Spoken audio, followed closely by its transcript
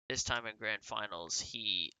this time in grand finals,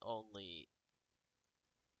 he only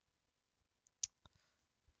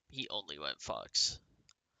went Fox.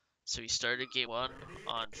 So he started game 1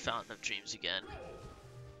 on Fountain of Dreams again.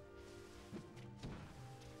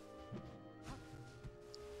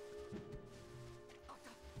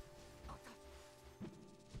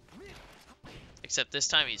 Except this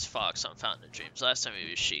time he's Fox on Fountain of Dreams. Last time he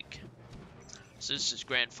was Sheik. So this is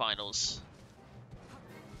grand finals.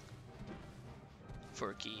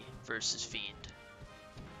 Phorky versus Fiend.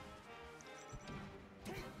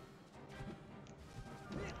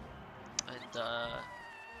 And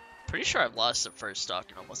pretty sure I've lost the first stock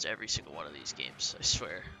in almost every single one of these games, I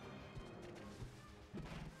swear.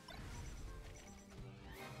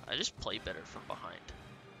 I just play better from behind.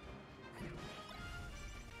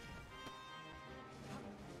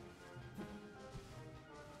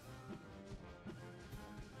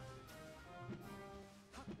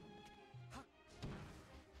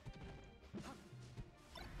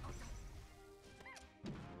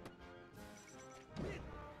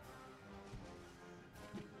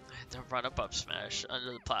 The run up smash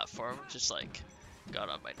under the platform just like got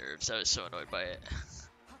on my nerves. I was so annoyed by it.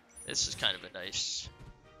 This is kind of a nice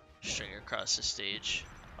string across the stage.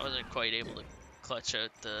 I wasn't quite able to clutch out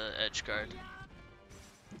the edge guard.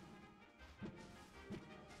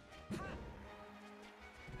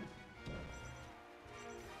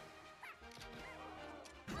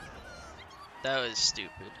 That was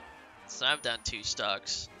stupid. So I'm down 2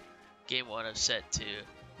 stocks. Game 1 of set 2.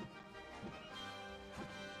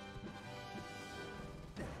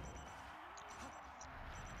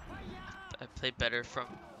 I play better from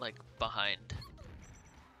like behind.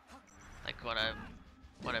 Like when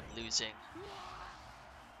I'm losing.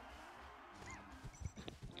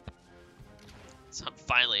 So I'm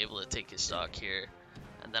finally able to take his stock here.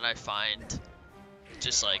 And then I find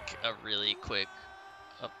just like a really quick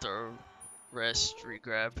up throw rest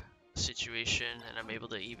regrab situation and I'm able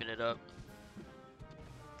to even it up.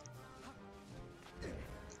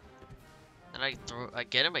 And I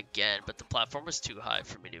get him again, but the platform was too high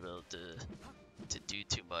for me to be able to do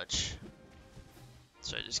too much.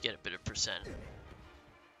 So I just get a bit of percent.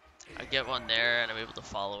 I get one there and I'm able to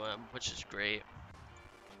follow him, which is great.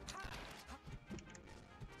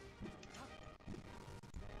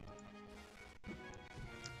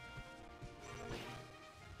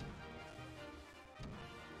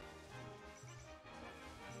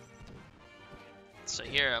 So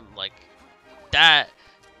here I'm like, that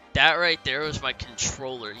right there was my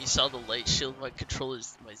controller. You saw the light shield, my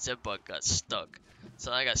Z-bug got stuck.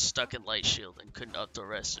 So I got stuck in light shield and couldn't up the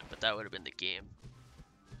rest of it, but that would have been the game.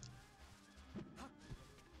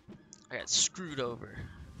 I got screwed over.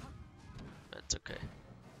 That's okay.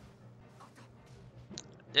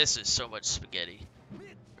 This is so much spaghetti.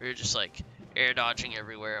 We were just like air dodging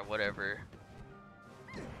everywhere and whatever.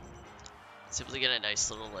 Simply get a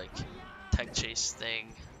nice little like tech chase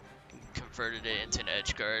thing. Converted it into an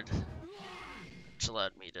edge guard, which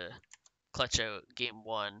allowed me to clutch out game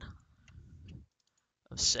 1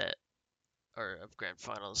 of set, or of grand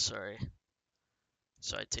finals, sorry.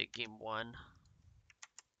 So I take game 1.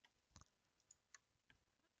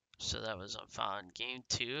 So that was on Fawn. Game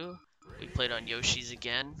 2, we played on Yoshi's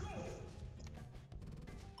again.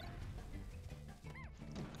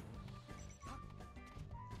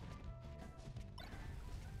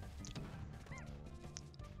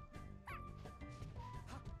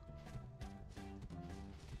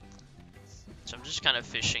 So I'm just kind of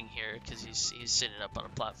fishing here because he's sitting up on a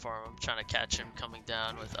platform. I'm trying to catch him coming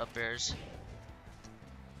down with up airs.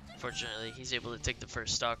 Fortunately, he's able to take the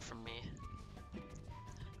first stock from me,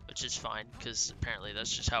 which is fine because apparently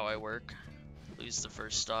that's just how I work. Lose the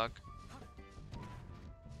first stock.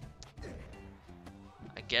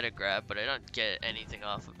 I get a grab, but I don't get anything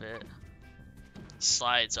off of it. He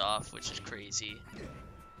slides off, which is crazy.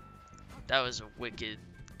 That was a wicked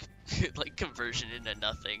like conversion into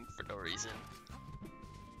nothing for no reason.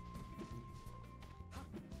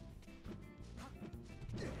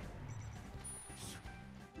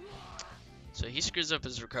 So he screws up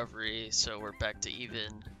his recovery, so we're back to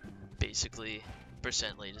even. Basically,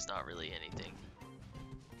 percent lead is not really anything.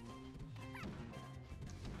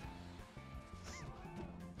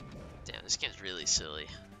 Damn, this game's really silly.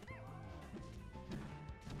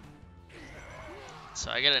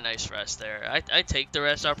 So I get a nice rest there. I take the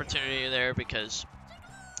rest opportunity there because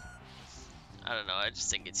I don't know, I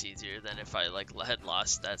just think it's easier than if I like had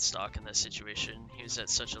lost that stock in this situation. He was at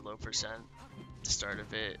such a low percent at the start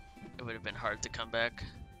of it. It would have been hard to come back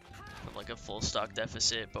from like a full stock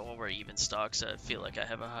deficit, but when we're even stocks, I feel like I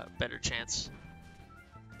have a better chance.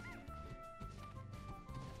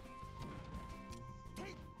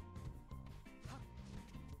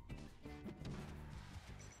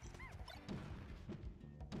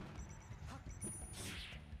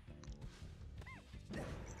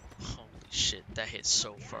 that hit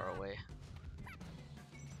so far away.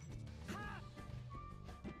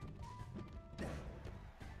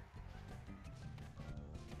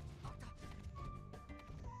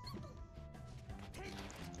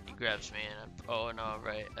 He grabs me and oh no,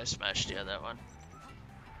 right, I smashed that one.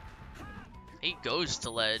 He goes to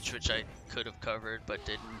ledge, which I could have covered but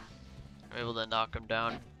didn't. I'm able to knock him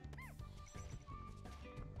down.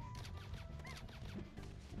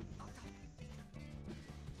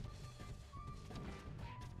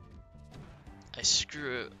 I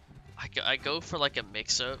screw it. I go for like a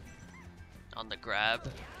mix-up on the grab,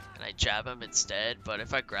 and I jab him instead, but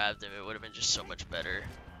if I grabbed him, it would have been just so much better.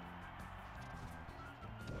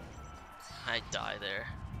 I die there.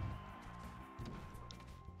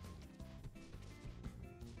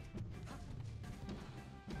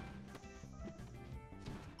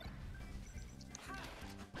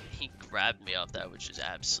 He grabbed me off that, which is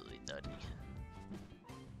absolutely nutty.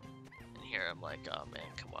 And here I'm like, oh man,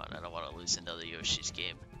 come on, I don't want to lose another Yoshi's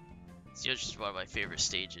game. Yoshi's one of my favorite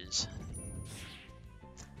stages.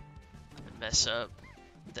 I mess up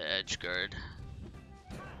the edge guard.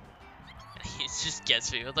 And he just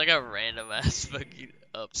gets me with like a random ass fucking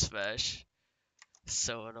up smash.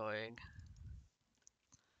 So annoying.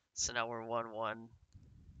 So now we're 1-1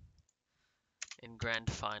 in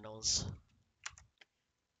grand finals.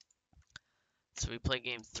 So we play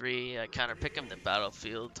game 3. I counter pick him to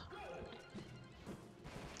battlefield.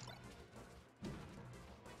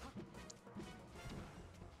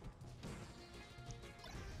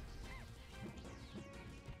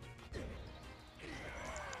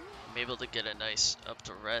 I'm able to get a nice up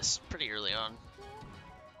to rest pretty early on.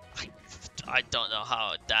 I don't know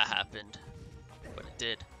how that happened, but it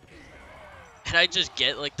did. And I just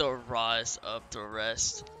get like the rawest up to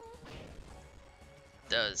rest.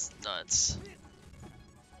 That was nuts.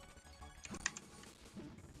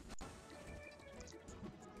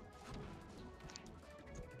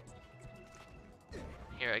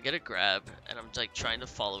 Here, I get a grab, and I'm like trying to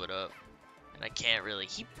follow it up, and I can't really.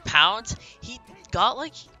 He pounds. He got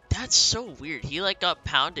like, that's so weird. He like got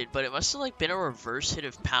pounded, but it must have like been a reverse hit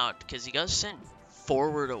of pound, because he got sent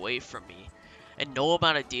forward away from me, and no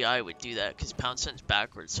amount of DI would do that, because pound sends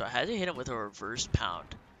backwards. So I had to hit him with a reverse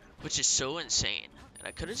pound, which is so insane, and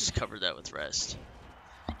I could have just covered that with rest.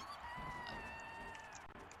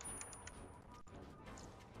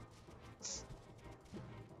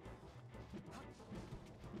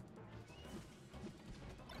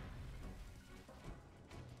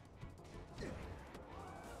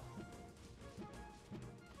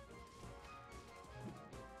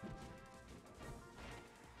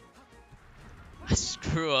 I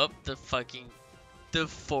screw up the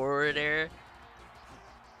forward air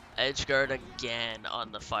edge guard again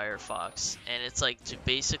on the Firefox, and it's like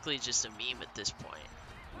basically just a meme at this point.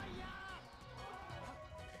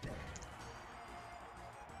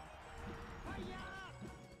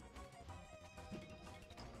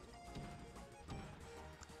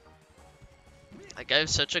 Like I have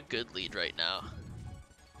such a good lead right now.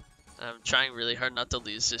 I'm trying really hard not to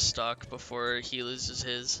lose this stock before he loses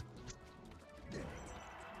his.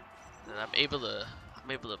 And I'm able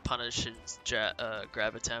to punish his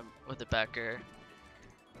grab attempt with the back air.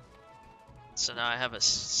 So now I have a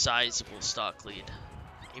sizable stock lead.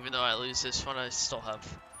 Even though I lose this one, I still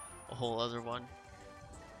have a whole other one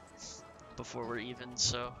before we're even.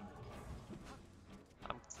 So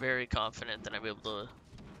I'm very confident that I'm able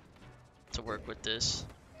to work with this.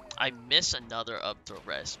 I miss another up throw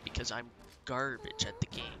rest because I'm garbage at the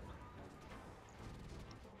game.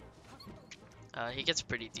 He gets a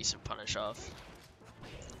pretty decent punish off,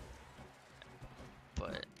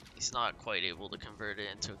 but he's not quite able to convert it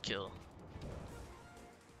into a kill.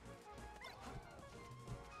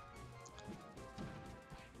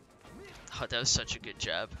 Oh, that was such a good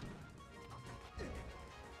jab.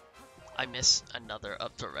 I miss another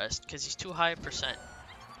up to rest because he's too high percent.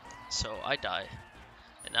 So I die.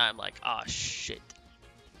 And now I'm like, ah, shit.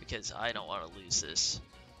 Because I don't want to lose this.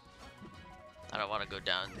 I don't want to go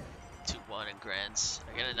down 2-1 in grands.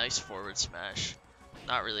 I get a nice forward smash.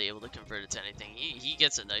 Not really able to convert it to anything. He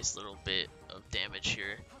gets a nice little bit of damage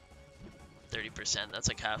here. 30%. That's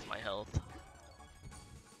like half my health.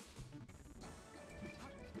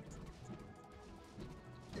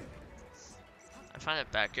 I find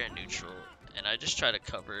it back air neutral, and I just try to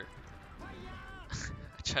cover.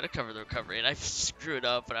 I try to cover the recovery, and I screw it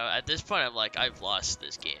up. But at this point, I'm like, I've lost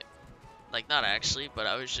this game. Like, not actually, but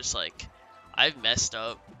I was just like, I've messed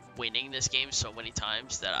up winning this game so many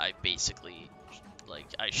times that I basically, like,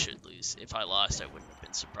 I should lose. If I lost, I wouldn't have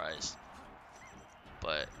been surprised.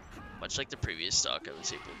 But much like the previous stock, I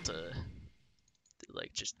was able to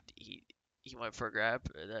like, just he went for a grab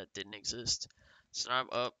that didn't exist. So now I'm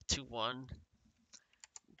up 2-1.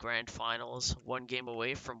 Grand finals, 1 game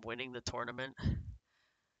away from winning the tournament.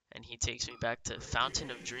 And he takes me back to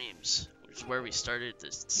Fountain of Dreams, which is where we started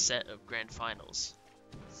this set of grand finals.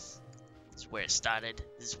 This is where it started.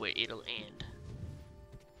 This is where it'll end.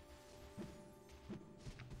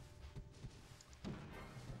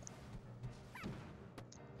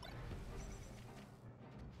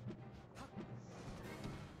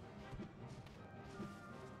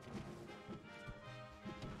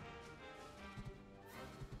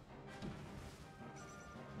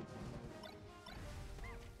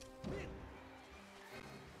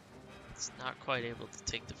 It's not quite able to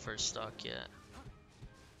take the first stock yet.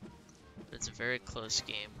 But it's a very close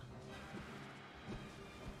game.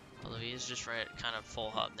 Although he is just right, kind of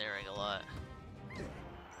full hop narrowing a lot.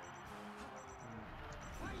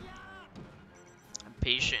 I'm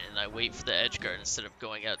patient and I wait for the edge guard instead of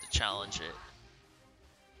going out to challenge it.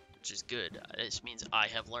 Which is good. This means I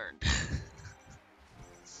have learned.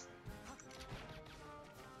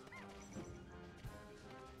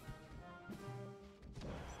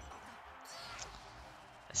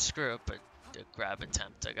 I screw up a grab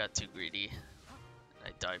attempt. I got too greedy. I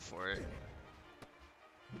died for it.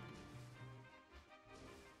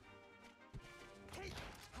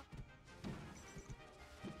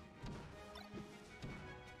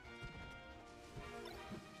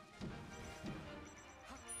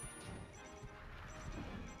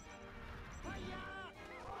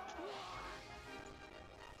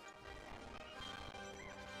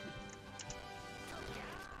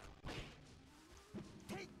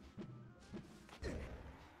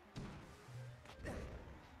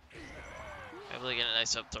 Able to get a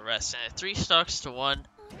nice up the rest. And at 3 stocks to 1,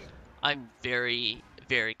 I'm very,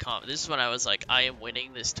 very confident. This is when I was like, I am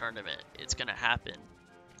winning this tournament. It's gonna happen.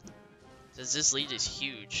 Since this lead is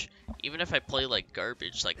huge. Even if I play like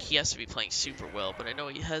garbage, like he has to be playing super well, but I know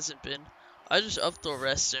he hasn't been. I just up the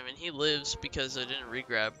rest him and he lives because I didn't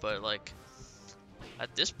regrab, but like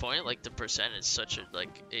at this point, like the percent is such a,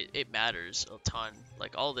 like, it matters a ton.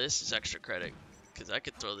 Like all this is extra credit because I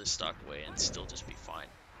could throw this stock away and still just be fine.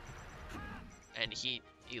 And he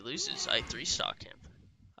loses. I 3-stock him.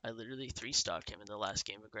 I literally 3-stock him in the last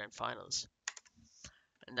game of Grand Finals.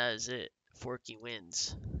 And that is it. Phorky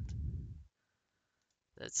wins.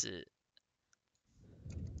 That's it.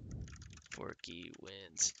 Phorky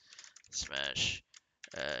wins. Smash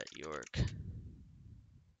York.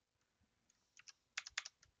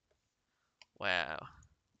 Wow.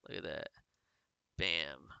 Look at that.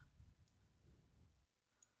 Bam.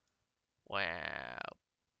 Wow.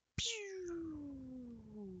 Pew.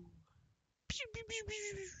 Pew, pew, pew,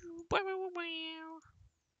 pew. Wow, wow, wow.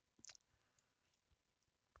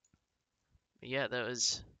 Yeah, that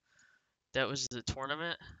was the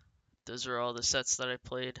tournament. Those are all the sets that I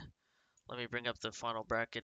played. Let me bring up the final bracket